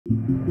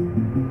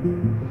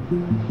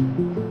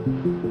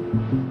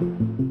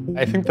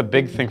I think the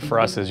big thing for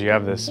us is you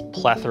have this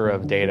plethora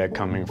of data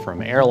coming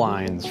from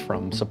airlines,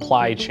 from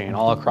supply chain,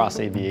 all across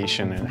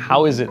aviation, and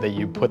how is it that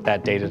you put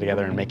that data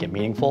together and make it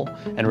meaningful?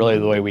 And really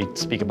the way we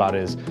speak about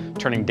it is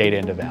turning data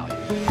into value.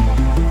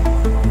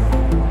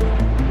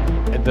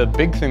 The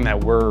big thing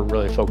that we're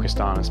really focused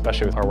on,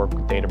 especially with our work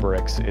with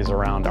Databricks, is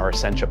around our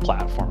Ascentia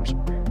platforms.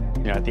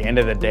 At the end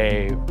of the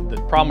day,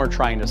 the problem we're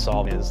trying to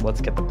solve is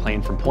let's get the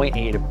plane from point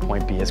A to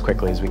point B as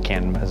quickly as we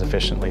can, as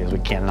efficiently as we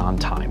can, and on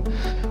time.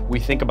 We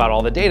think about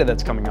all the data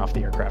that's coming off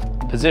the aircraft,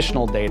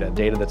 positional data,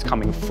 data that's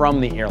coming from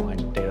the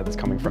airline, data that's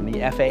coming from the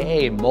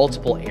FAA,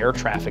 multiple air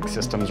traffic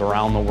systems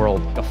around the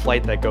world. A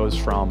flight that goes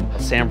from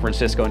San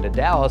Francisco into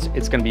Dallas,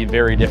 it's going to be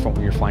very different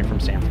when you're flying from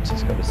San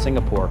Francisco to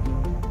Singapore.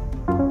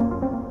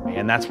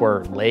 And that's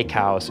where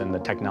Lakehouse and the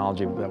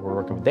technology that we're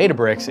working with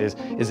Databricks is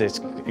it's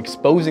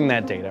exposing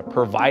that data,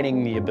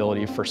 providing the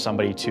ability for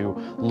somebody to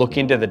look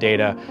into the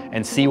data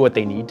and see what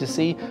they need to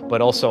see, but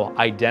also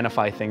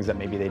identify things that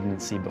maybe they didn't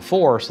see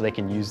before so they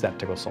can use that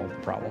to go solve the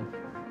problem.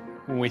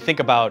 When we think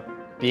about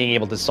being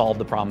able to solve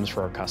the problems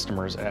for our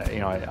customers,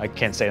 I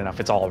can't say it enough,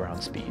 it's all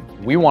around speed.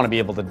 We want to be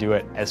able to do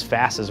it as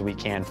fast as we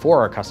can for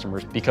our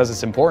customers because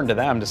it's important to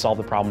them to solve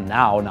the problem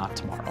now, not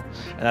tomorrow.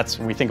 And that's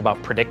when we think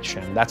about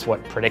prediction, that's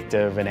what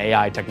predictive and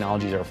AI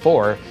technologies are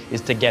for,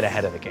 is to get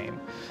ahead of the game.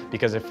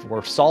 Because if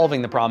we're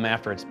solving the problem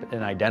after it's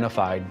been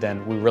identified,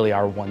 then we really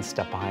are one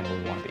step behind where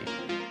we want to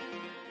be.